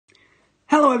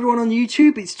Hello everyone on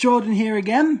YouTube, it's Jordan here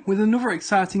again with another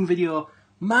exciting video.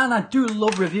 Man, I do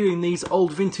love reviewing these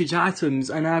old vintage items,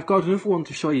 and I've got another one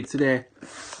to show you today.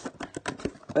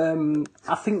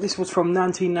 I think this was from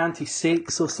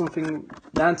 1996 or something,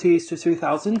 90s to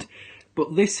 2000.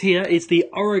 But this here is the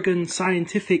Oregon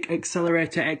Scientific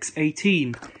Excelerator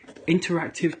X18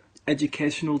 Interactive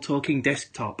Educational Talking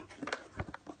Desktop.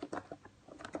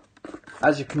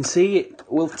 As you can see,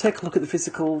 we'll take a look at the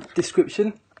physical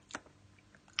description.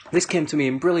 This came to me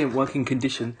in brilliant working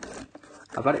condition.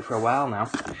 I've had it for a while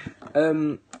now.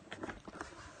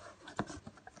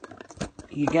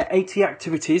 You get 80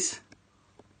 activities,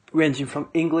 ranging from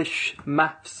English,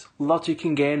 maths, logic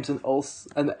and games, and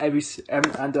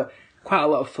quite a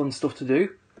lot of fun stuff to do.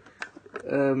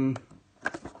 On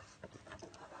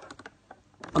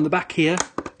the back here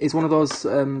is one of those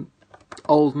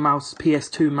old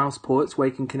PS2 mouse ports where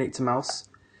you can connect a mouse.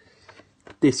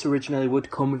 This originally would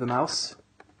come with a mouse.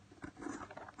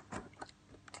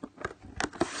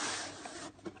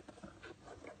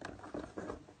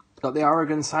 Got the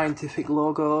Oregon Scientific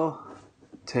logo.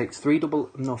 Takes 4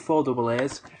 double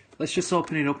A's. Let's just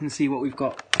open it up and see what we've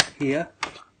got here.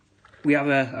 We have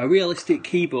a realistic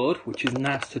keyboard, which is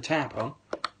nice to type on,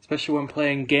 especially when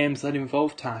playing games that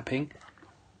involve typing.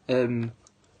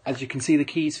 As you can see, the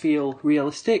keys feel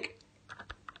realistic.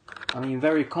 I mean,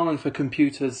 very common for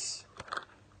computers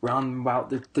around about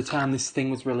the time this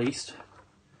thing was released.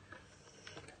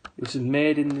 This is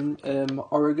made in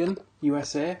Oregon,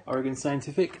 USA, Oregon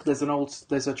Scientific. There's a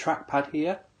trackpad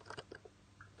here.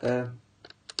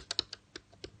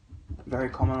 Very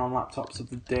common on laptops of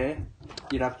the day.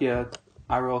 You'd have your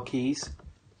arrow keys,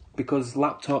 because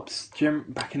laptops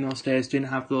back in those days didn't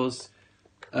have those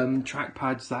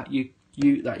trackpads that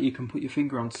you can put your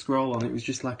finger on to scroll on. It was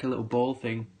just like a little ball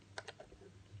thing.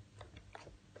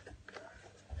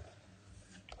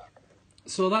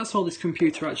 So that's all this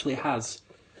computer actually has.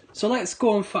 So let's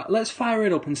go and let's fire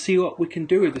it up and see what we can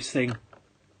do with this thing.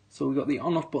 So we've got the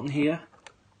on-off button here.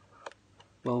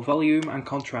 Well, volume and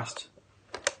contrast.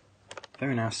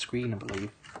 Very nice screen, I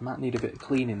believe. Might need a bit of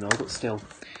cleaning though, but still.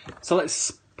 So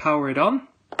let's power it on.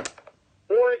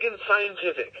 Oregon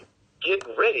Scientific. Get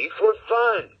ready for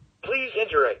fun. Please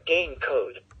enter a game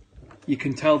code. You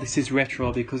can tell this is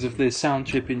retro because of the sound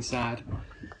chip inside.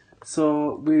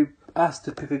 So we asked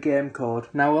to pick a game code.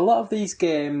 Now a lot of these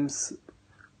games,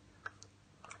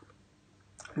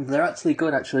 they're actually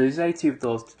good actually. There's 80 of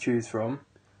those to choose from.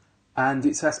 And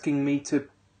it's asking me to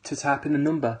type in a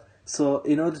number. So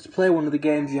in order to play one of the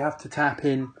games, you have to type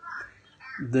in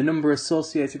the number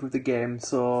associated with the game.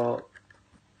 So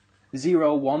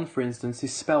 01, for instance,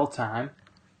 is spell time.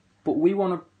 But we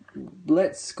want to,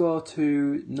 let's go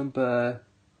to number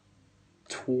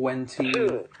 20.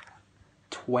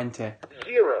 20.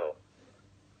 0.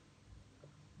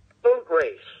 Boat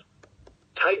race.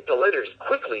 Type the letters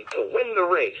quickly to win the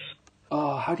race.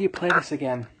 Oh, how do you play this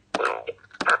again?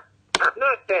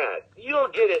 Not bad. You'll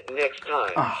get it next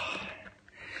time. Oh.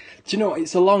 Do you know,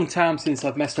 it's a long time since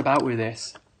I've messed about with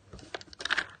this.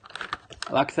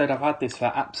 Like I said, I've had this for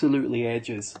absolutely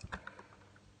ages.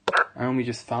 I only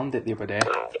just found it the other day.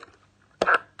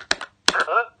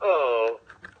 Uh-oh.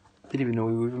 Didn't even know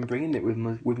we were even bringing it with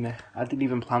me. I didn't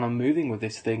even plan on moving with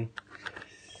this thing.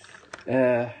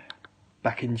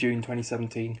 Back in June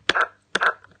 2017.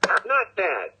 Not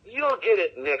bad. You'll get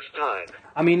it next time.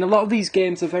 I mean, a lot of these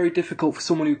games are very difficult for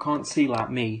someone who can't see like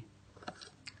me.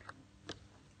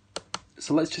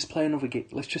 So let's just play another game.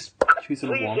 Let's just choose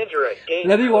another one.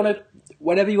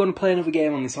 Whenever you want to play another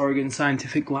game on this Oregon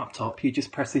Scientific laptop, you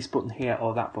just press this button here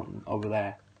or that button over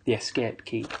there, the escape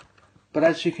key. But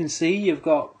as you can see,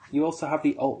 you also have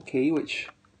the Alt key, which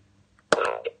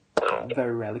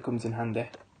very rarely comes in handy.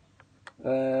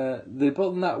 The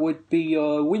button that would be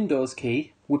your Windows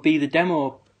key would be the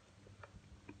demo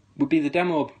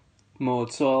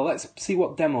mode. So let's see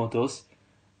what demo does.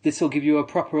 This will give you a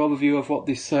proper overview of what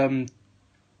this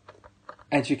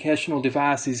educational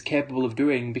device is capable of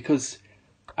doing, because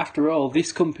after all,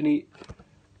 this company,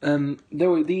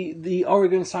 the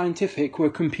Oregon Scientific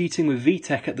were competing with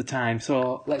VTech at the time.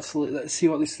 So let's see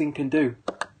what this thing can do.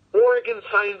 Oregon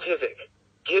Scientific.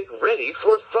 Get ready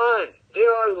for fun.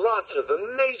 There are lots of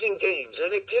amazing games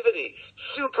and activities,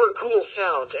 super cool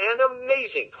sounds, and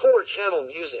amazing 4-channel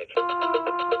music.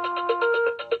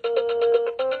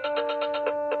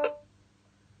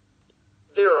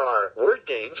 There are word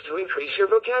games to increase your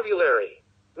vocabulary,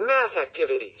 math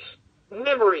activities,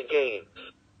 memory games,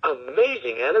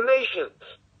 amazing animations.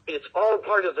 It's all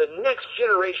part of the next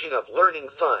generation of learning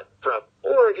fun from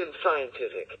Oregon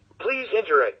Scientific. Please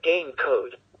enter a game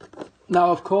code.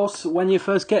 Now, of course, when you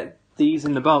first get these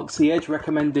in the box, the age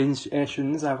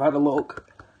recommendations, I've had a look,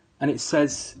 and it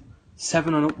says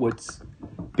 7 and upwards,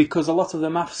 because a lot of the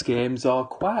maths games are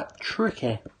quite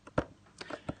tricky.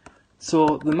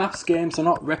 So the maths games are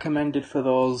not recommended for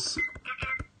those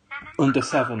under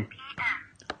 7.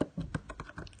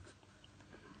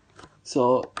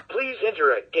 So Please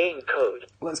enter a game code.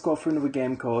 let's go through another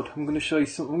game code. I'm going to show you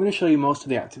some. I'm going to show you most of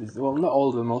the activities. Well, not all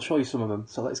of them. I'll show you some of them.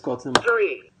 So let's go to number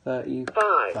 3.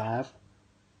 35.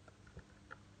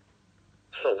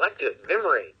 Selected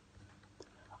memory.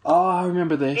 Oh, I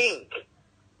remember this. Ink.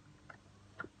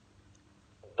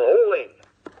 Bowling.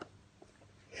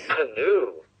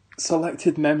 Canoe.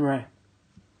 Selected memory.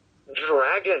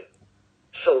 Dragon.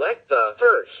 Select the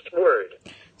first word.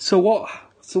 So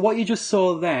what you just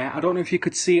saw there, I don't know if you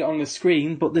could see it on the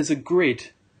screen, but there's a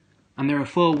grid, and there are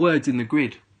 4 words in the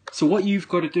grid. So what you've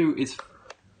got to do is,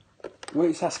 what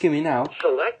it's asking me now.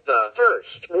 Select the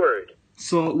first word.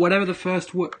 So whatever the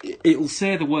first word, it'll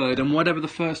say the word, and whatever the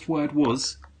first word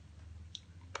was,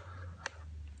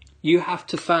 you have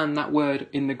to find that word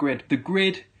in the grid. The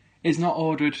grid is not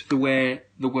ordered the way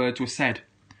the words were said,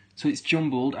 so it's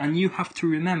jumbled, and you have to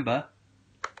remember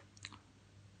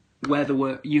where the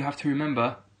word. You have to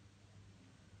remember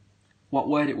what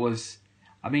word it was.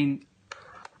 I mean,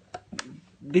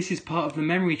 this is part of the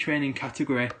memory training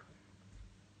category.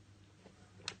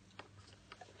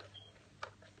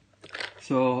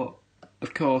 So,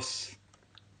 of course,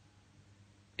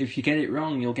 if you get it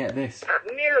wrong, you'll get this.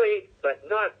 Nearly, but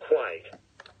not quite.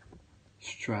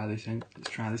 Let's try this. Let's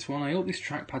try this one. I hope this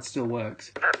trackpad still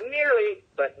works. Nearly,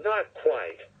 but not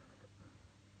quite.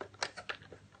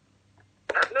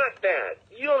 Not bad.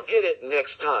 You'll get it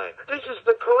next time. This is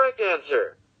the correct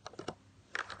answer.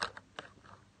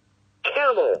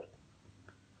 Camel.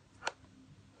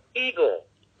 Eagle.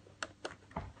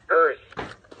 Earth.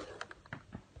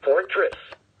 Fortress.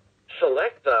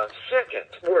 Select the second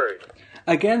word.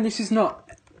 Again, this is not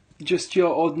just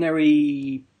your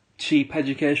ordinary cheap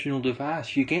educational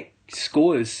device. You get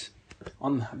scores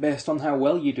based on how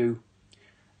well you do.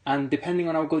 And depending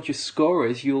on how good your score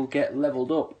is, you'll get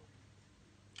leveled up.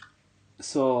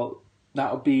 So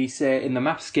that would be, say, in the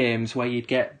maths games where you'd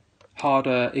get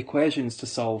harder equations to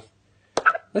solve.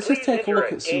 Let's just take a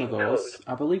look at some of those.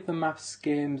 I believe the maths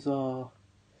games are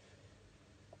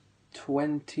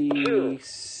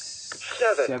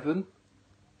 27.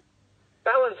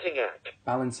 Balancing act.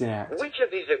 Balancing act. Which of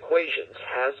these equations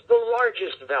has the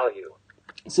largest value?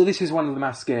 So this is one of the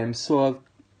maths games. So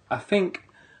I think,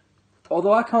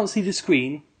 although I can't see the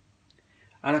screen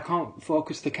and I can't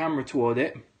focus the camera toward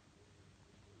it,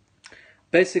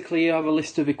 basically you have a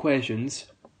list of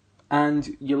equations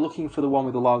and you're looking for the one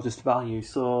with the largest value.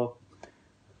 So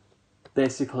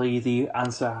basically the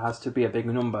answer has to be a big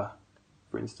number,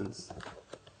 for instance.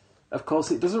 Of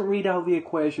course, it doesn't read out the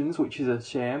equations, which is a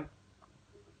shame.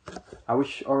 I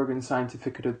wish Oregon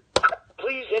Scientific could have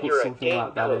put something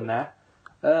like that in there.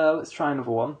 Let's try another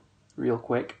one, real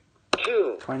quick.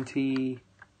 20.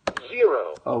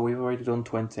 0. Oh, we've already done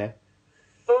 20.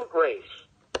 Boat race.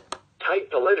 Type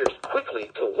the letters quickly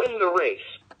to win the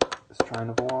race. Let's try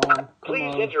another one.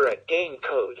 Please enter a game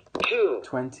code.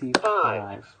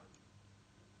 25.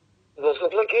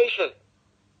 Multiplication.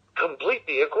 Complete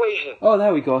the equation. Oh,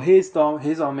 there we go. Here's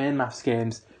our main maths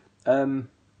games.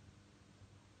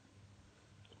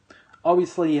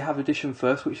 Obviously, you have addition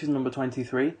first, which is number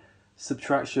 23,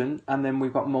 subtraction, and then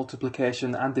we've got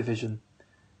multiplication and division.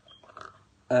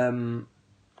 A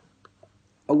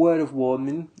word of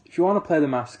warning: if you want to play the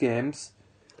maths games,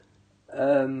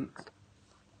 and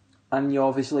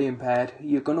you're visually impaired,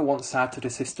 you're going to want sighted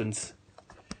assistance.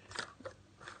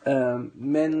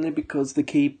 Mainly because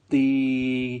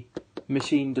the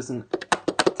machine doesn't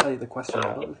tell you the question.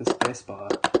 I don't know if the spacebar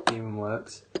even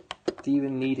works. Do you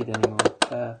even need it anymore?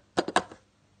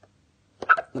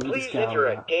 Let me Please just get enter out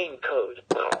a of that. game code.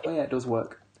 Oh yeah, it does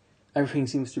work. Everything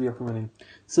seems to be up and running.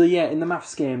 So yeah, in the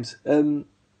maths games,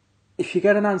 if you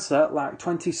get an answer like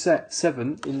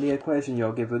 27 in the equation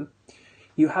you're given,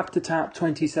 you have to type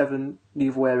 27 the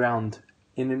other way around.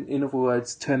 In other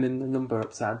words, turning the number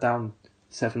upside down,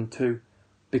 7-2,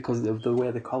 because of the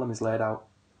way the column is laid out.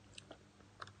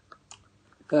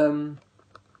 And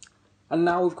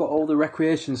now we've got all the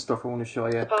recreation stuff I want to show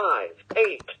you. 5,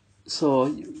 8. So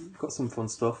you've got some fun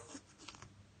stuff.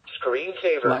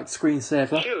 Screensaver. Like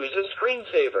screensaver. Choose a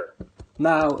screensaver.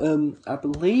 Now, I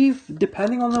believe,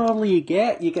 depending on the model you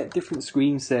get different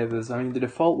screensavers. I mean, the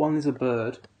default one is a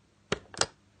bird,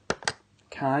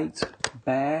 kite,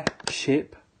 bear,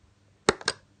 ship,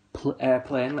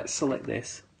 airplane. Let's select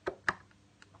this.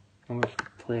 I'm going to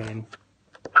plane.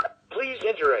 Please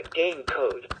enter a game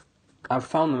code. I've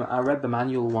found them. I read the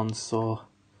manual once, so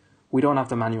we don't have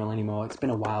the manual anymore. It's been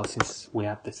a while since we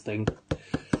had this thing.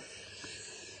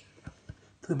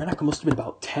 I must have been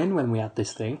about 10 when we had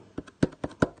this thing.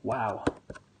 Wow.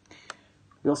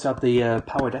 We also had the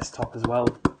Power Desktop as well.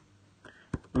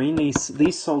 I mean,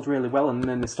 these sold really well, and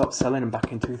then they stopped selling them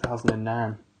back in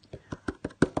 2009.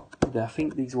 I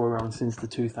think these were around since the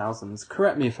 2000s.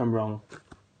 Correct me if I'm wrong.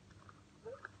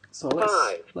 So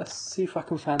let's see if I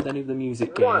can find any of the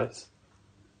music games.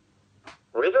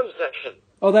 Rhythm section.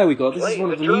 Oh, there we go. This is Play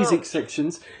one of the the music drums.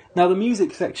 sections. Now, the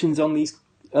music sections on these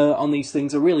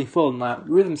things are really fun. Like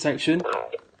rhythm section,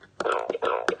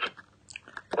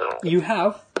 you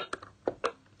have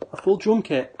a full drum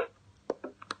kit.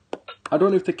 I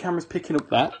don't know if the camera's picking up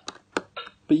that,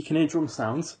 but you can hear drum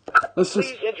sounds. Let's just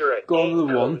Please enter a go on to the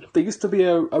game one. code. There used to be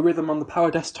a rhythm on the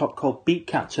Power Desktop called Beat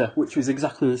Catcher, which was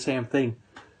exactly the same thing.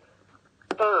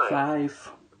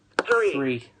 5,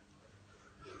 3.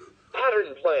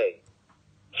 Pattern play.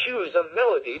 Choose a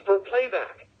melody for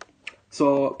playback.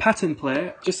 So pattern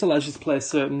play just allows you to play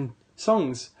certain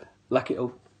songs. Like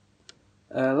it'll.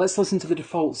 Let's listen to the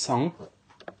default song.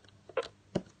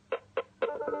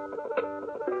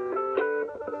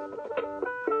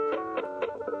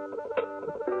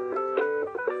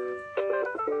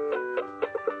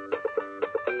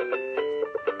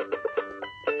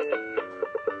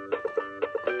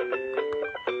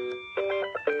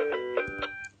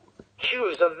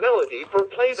 Choose a melody for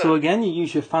playback. So again, you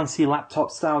use your fancy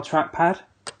laptop style trackpad,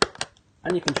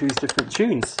 and you can choose different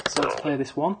tunes. So let's play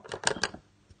this one.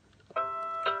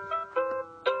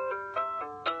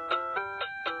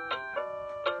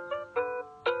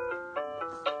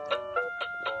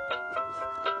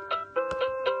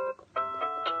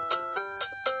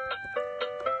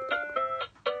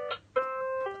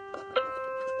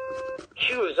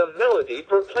 Choose a melody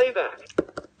for playback.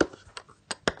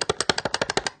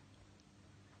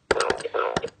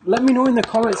 Let me know in the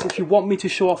comments if you want me to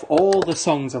show off all the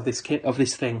songs of this kit, of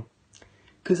this thing,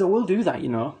 because I will do that, you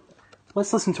know.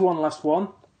 Let's listen to one last one.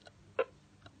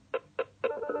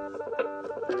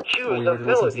 Choose a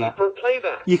melody for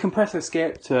playback. You can press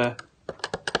escape to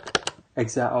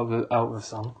exit out of a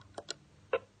song.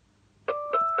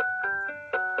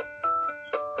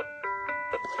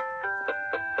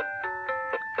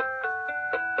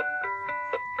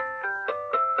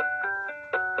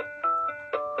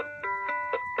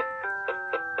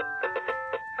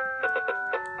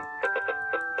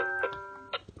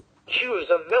 Choose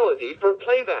a melody for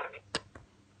playback.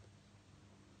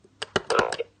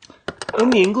 In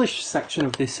the English section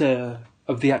of this,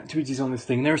 of the activities on this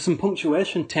thing, there are some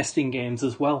punctuation testing games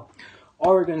as well.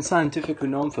 Oregon Scientific are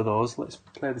known for those. Let's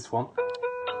play this one.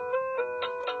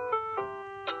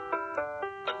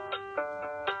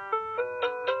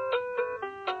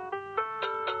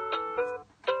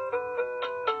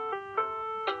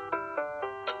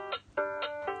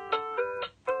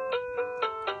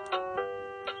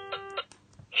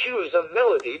 Choose a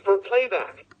melody for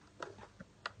playback.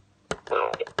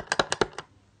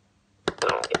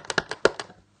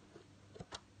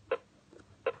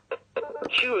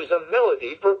 Choose a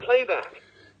melody for playback.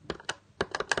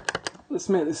 Let's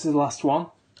make this the last one.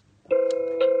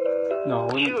 No,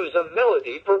 Choose a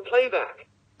melody for playback.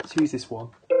 let's use this one.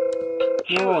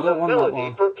 Choose No, I don't a want that melody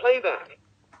one. for playback.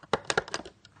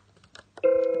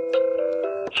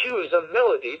 Choose a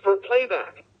melody for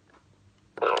playback.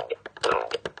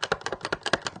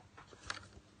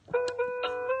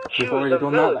 We've Choose already a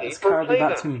done that. melody Let's for carry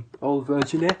back playback. to old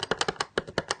Virginia.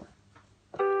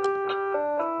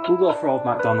 We'll go for old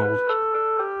MacDonald.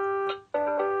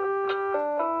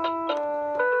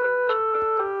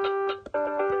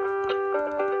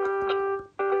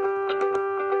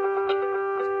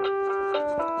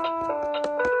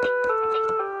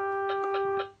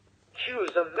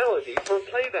 Choose a melody for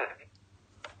playback.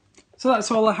 So that's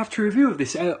all I have to review of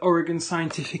this Oregon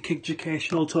Scientific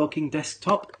Educational Talking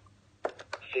Desktop.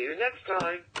 See you next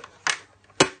time.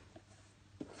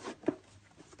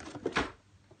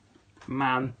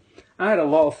 Man, I had a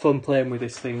lot of fun playing with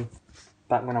this thing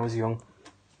back when I was young.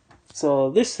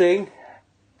 So this thing,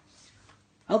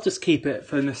 I'll just keep it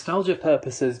for nostalgia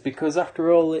purposes because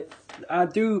after all, I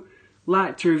do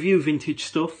like to review vintage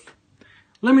stuff.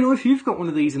 Let me know if you've got one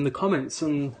of these in the comments.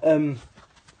 And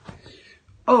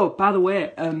oh, by the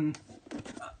way,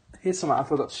 here's something I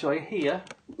forgot to show you. Here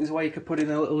is where you could put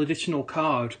in a little additional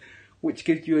card, which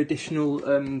gives you additional.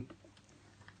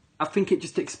 I think it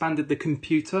just expanded the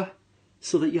computer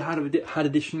so that you had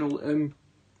additional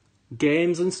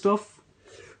games and stuff.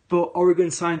 But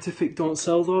Oregon Scientific don't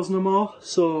sell those no more,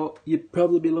 so you'd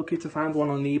probably be lucky to find one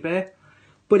on eBay.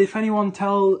 But if anyone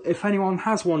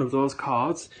has one of those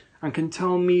cards and can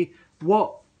tell me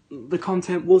what the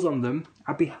content was on them,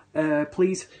 I'd be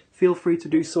please feel free to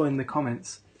do so in the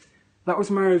comments. That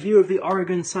was my review of the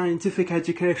Oregon Scientific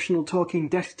Educational Talking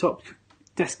Desktop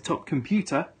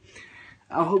Computer.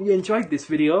 I hope you enjoyed this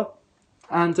video,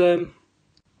 and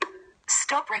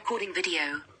stop recording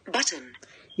video button.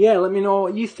 Yeah, let me know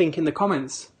what you think in the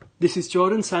comments. This is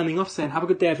Jordan signing off, saying have a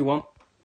good day, everyone.